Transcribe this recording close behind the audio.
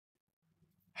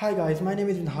Hi guys, my name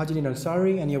is Hajirin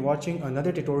Ansari and you're watching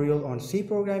another tutorial on C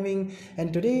programming,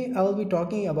 and today I'll be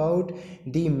talking about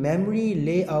the memory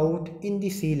layout in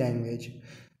the C language.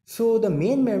 So the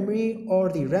main memory or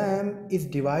the RAM is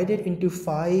divided into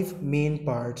 5 main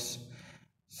parts.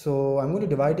 So I'm going to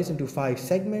divide this into 5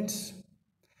 segments.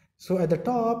 So at the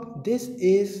top, this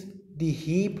is the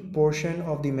heap portion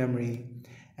of the memory.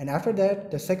 And after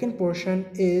that, the second portion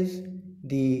is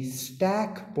the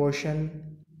stack portion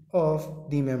of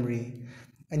the memory.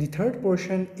 And the third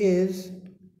portion is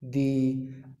the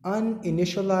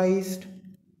uninitialized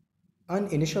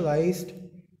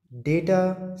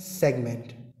data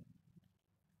segment.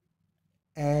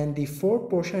 And the fourth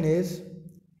portion is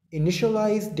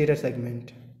initialized data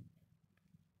segment.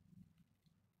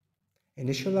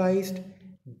 Initialized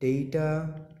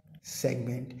data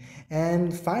segment.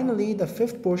 And finally, the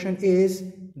fifth portion is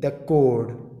the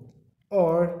code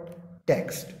or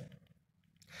text.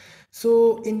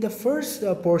 So in the first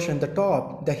portion, the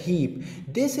top, the heap,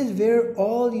 this is where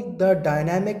all the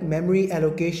dynamic memory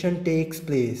allocation takes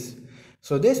place.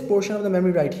 So this portion of the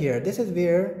memory right here, this is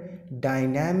where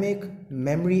dynamic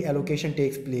memory allocation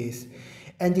takes place.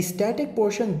 And the static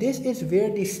portion, this is where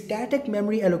the static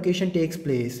memory allocation takes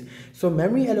place. So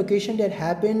memory allocation that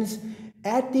happens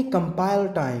at the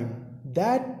compile time,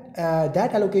 that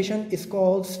allocation is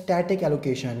called static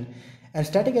allocation. And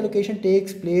static allocation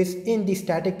takes place in the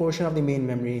static portion of the main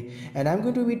memory. And I'm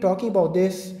going to be talking about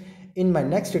this in my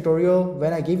next tutorial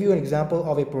when I give you an example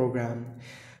of a program.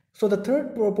 So the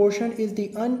third portion is the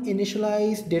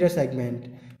uninitialized data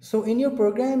segment. So in your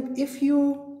program, if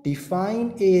you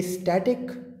define a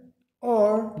static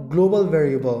or global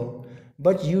variable,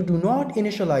 but you do not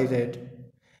initialize it,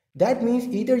 that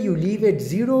means either you leave it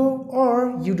 0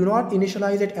 or you do not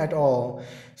initialize it at all.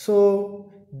 So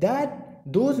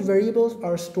those variables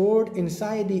are stored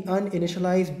inside the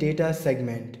uninitialized data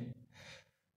segment.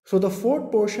 So the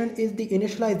fourth portion is the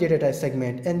initialized data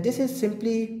segment, and this is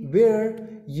simply where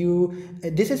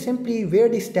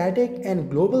the static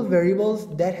and global variables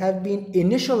that have been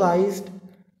initialized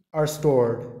are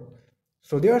stored.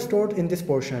 So they are stored in this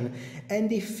portion. And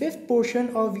the fifth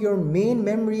portion of your main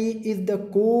memory is the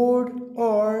code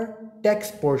or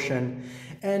text portion.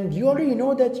 And you already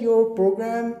know that your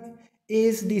program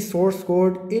is the source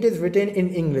code. It is written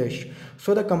in English.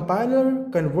 So the compiler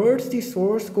converts the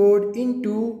source code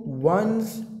into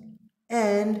ones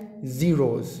and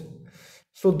zeros.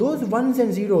 So those ones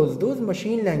and zeros, those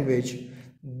machine language,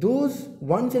 those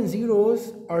ones and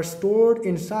zeros are stored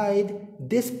inside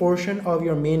this portion of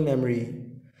your main memory.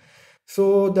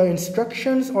 So the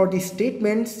instructions or the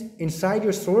statements inside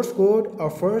your source code are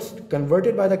first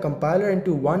converted by the compiler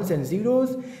into ones and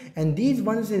zeros, and these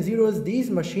ones and zeros, these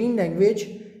machine language,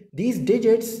 these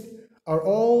digits are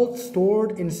all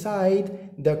stored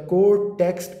inside the code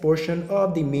text portion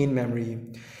of the main memory.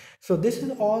 So this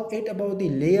is all it about the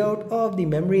layout of the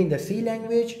memory in the C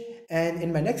language. And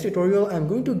in my next tutorial, I'm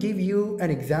going to give you an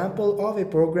example of a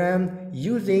program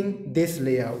using this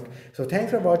layout. So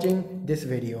thanks for watching this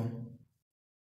video.